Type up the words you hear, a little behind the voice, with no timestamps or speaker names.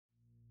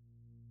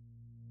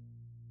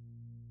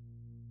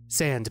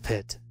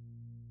Sandpit.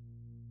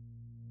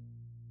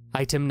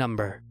 Item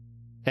Number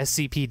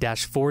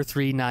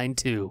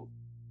SCP-4392.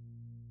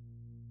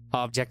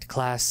 Object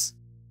Class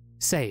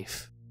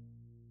Safe.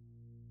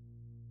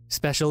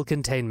 Special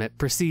Containment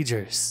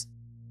Procedures.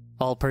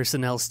 All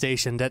personnel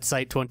stationed at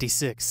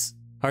Site-26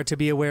 are to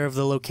be aware of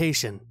the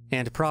location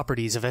and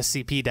properties of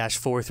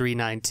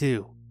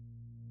SCP-4392.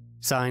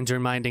 Signs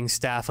reminding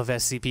staff of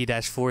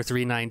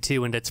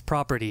SCP-4392 and its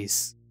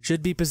properties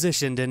should be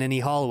positioned in any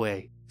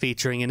hallway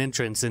featuring an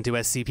entrance into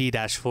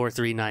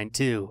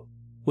SCP-4392,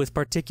 with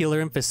particular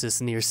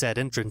emphasis near said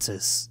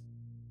entrances.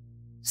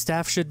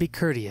 Staff should be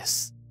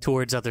courteous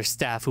towards other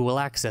staff who will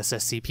access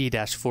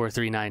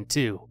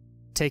SCP-4392,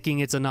 taking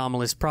its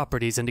anomalous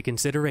properties into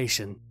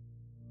consideration.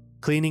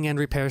 Cleaning and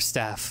repair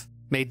staff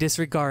may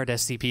disregard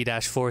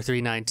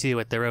SCP-4392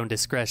 at their own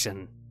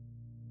discretion.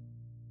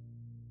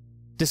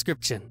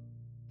 Description: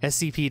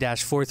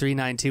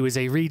 SCP-4392 is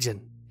a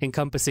region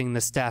encompassing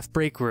the staff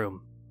break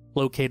room,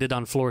 located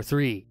on Floor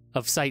 3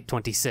 of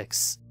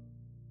Site-26.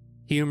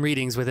 Hume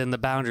readings within the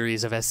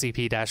boundaries of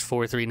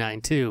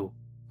SCP-4392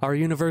 are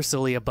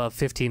universally above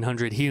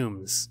 1500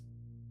 Humes,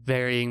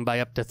 varying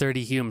by up to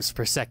 30 Humes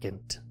per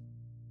second.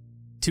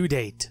 To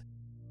date,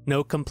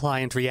 no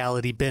compliant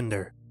reality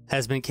bender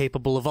has been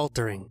capable of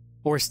altering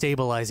or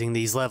stabilizing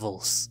these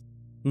levels,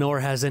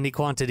 nor has any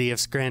quantity of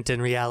Scranton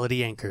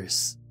reality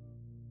anchors.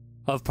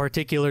 Of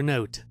particular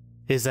note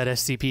is that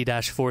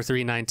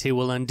SCP-4392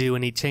 will undo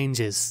any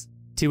changes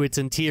to its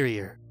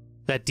interior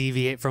that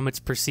deviate from its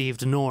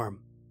perceived norm,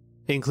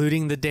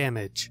 including the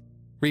damage,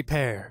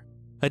 repair,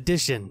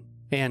 addition,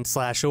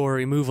 and/or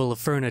removal of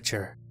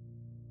furniture.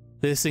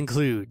 This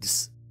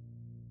includes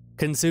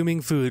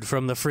consuming food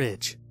from the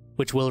fridge,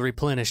 which will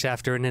replenish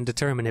after an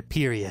indeterminate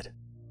period,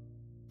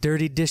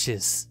 dirty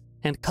dishes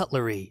and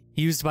cutlery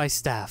used by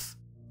staff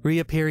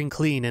reappearing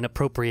clean in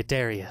appropriate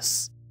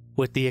areas,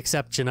 with the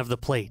exception of the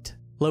plate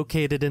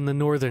located in the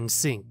northern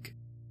sink,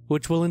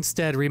 which will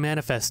instead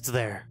remanifest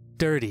there,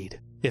 dirtied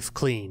if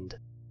cleaned.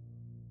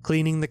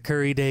 Cleaning the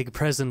curried egg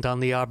present on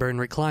the Auburn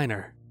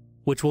recliner,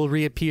 which will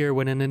reappear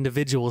when an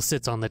individual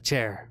sits on the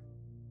chair.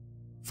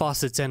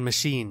 Faucets and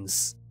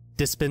machines,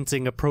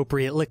 dispensing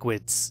appropriate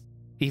liquids,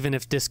 even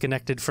if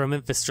disconnected from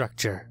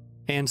infrastructure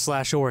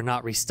and/or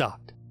not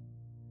restocked.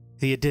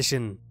 The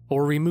addition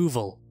or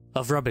removal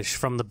of rubbish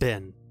from the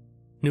bin.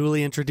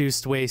 Newly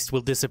introduced waste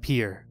will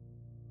disappear.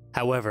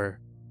 However,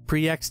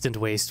 pre-extant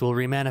waste will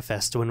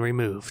remanifest when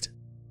removed.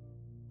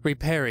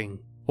 Repairing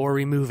or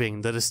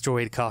removing the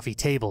destroyed coffee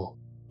table,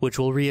 which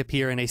will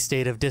reappear in a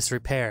state of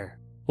disrepair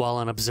while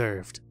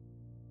unobserved.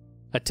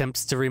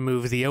 Attempts to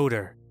remove the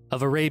odor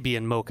of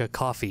Arabian mocha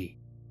coffee.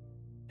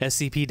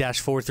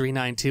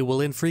 SCP-4392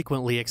 will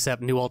infrequently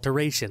accept new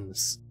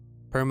alterations,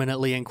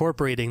 permanently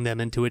incorporating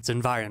them into its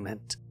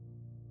environment.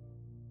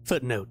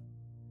 Footnote: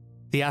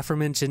 the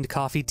aforementioned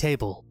coffee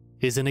table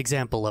is an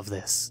example of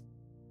this.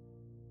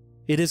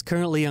 It is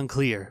currently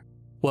unclear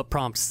what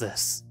prompts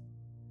this.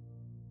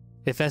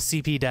 If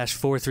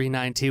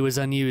SCP-4392 is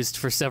unused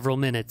for several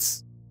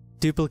minutes,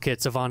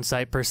 duplicates of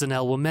on-site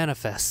personnel will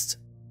manifest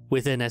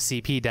within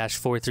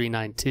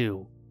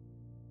SCP-4392.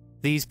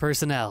 These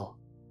personnel,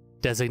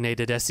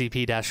 designated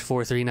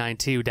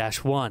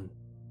SCP-4392-1,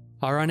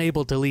 are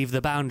unable to leave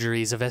the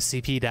boundaries of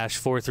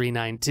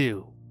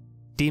SCP-4392,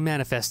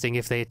 demanifesting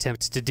if they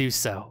attempt to do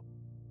so.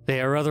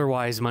 They are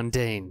otherwise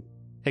mundane,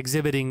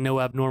 exhibiting no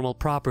abnormal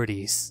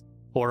properties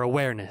or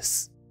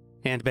awareness,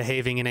 and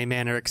behaving in a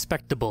manner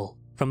expectable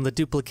from the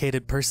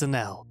duplicated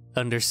personnel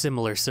under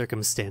similar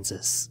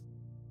circumstances.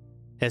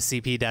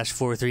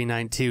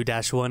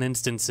 SCP-4392-1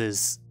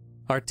 instances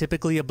are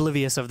typically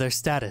oblivious of their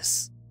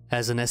status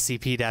as an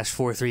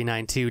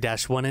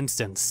SCP-4392-1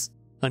 instance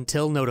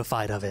until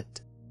notified of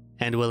it,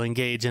 and will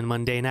engage in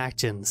mundane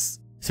actions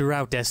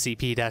throughout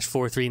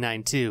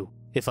SCP-4392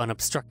 if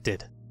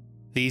unobstructed.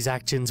 These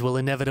actions will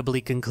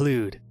inevitably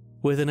conclude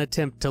with an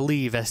attempt to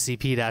leave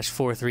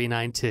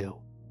SCP-4392.